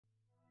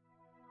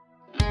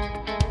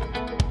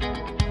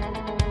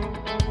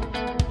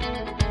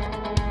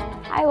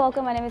Hi,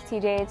 welcome. My name is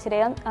TJ.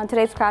 Today on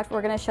today's craft,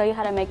 we're going to show you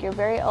how to make your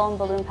very own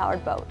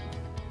balloon-powered boat.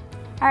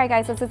 Alright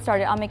guys, let's get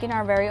started. I'm making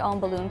our very own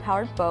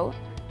balloon-powered boat.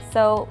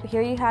 So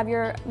here you have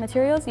your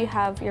materials. You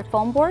have your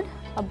foam board,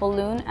 a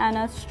balloon, and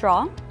a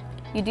straw.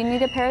 You do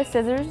need a pair of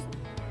scissors,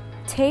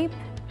 tape,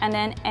 and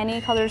then any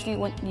colors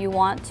you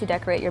want to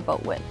decorate your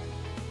boat with.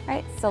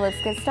 Alright, so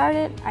let's get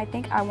started. I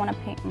think I want to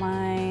paint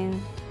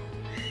mine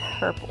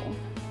purple.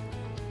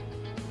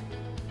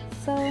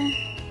 So I'm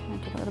going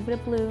to take a little bit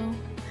of blue.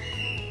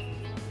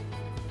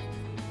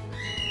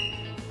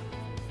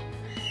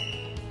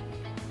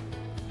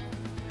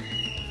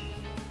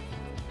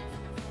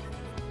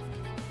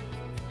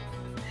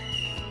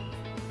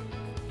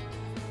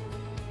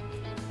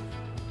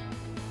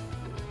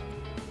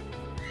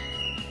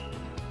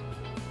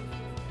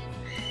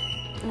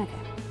 Okay,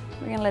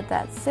 we're gonna let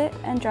that sit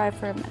and dry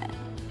for a minute.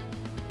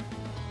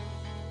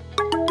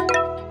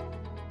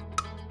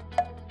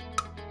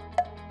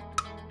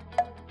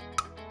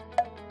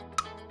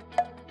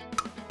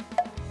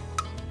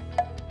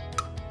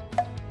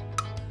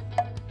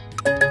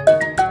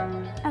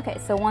 Okay,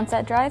 so once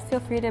that dries, feel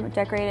free to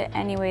decorate it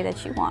any way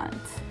that you want.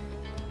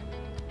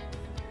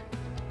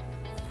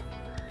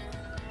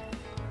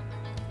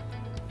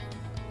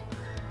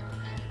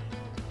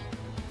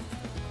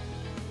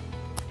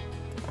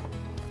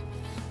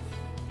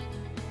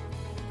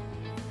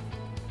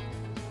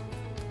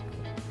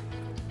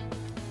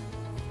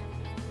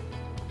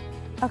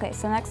 Okay,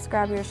 so next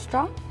grab your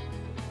straw.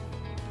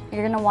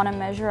 You're gonna wanna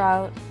measure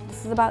out,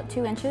 this is about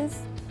 2 inches,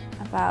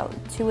 about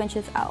 2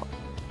 inches out.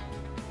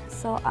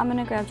 So I'm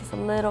gonna grab just a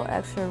little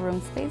extra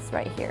room space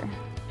right here.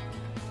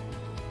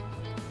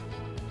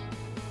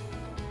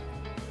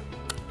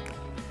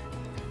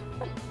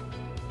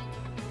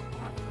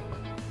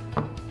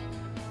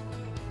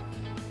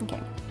 Okay.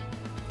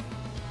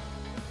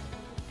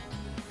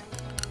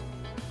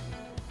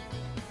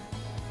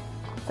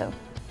 So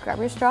grab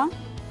your straw.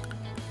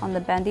 On the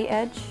bendy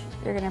edge,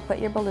 you're gonna put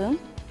your balloon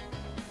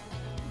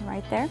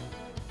right there.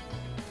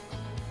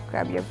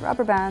 Grab your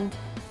rubber band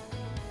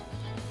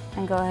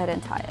and go ahead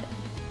and tie it.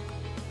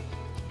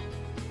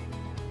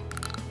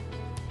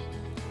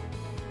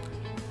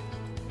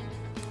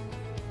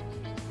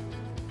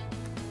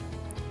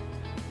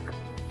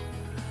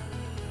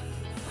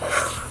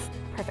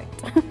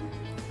 Perfect.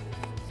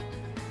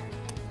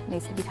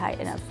 Needs to be tight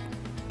enough.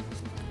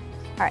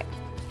 All right,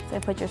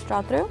 so put your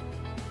straw through.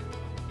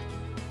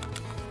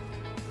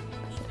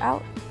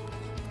 Out.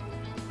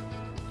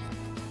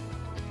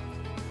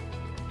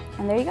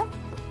 And there you go.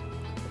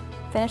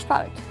 Finished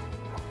product.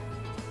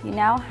 You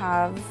now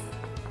have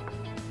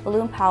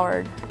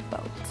balloon-powered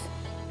boat.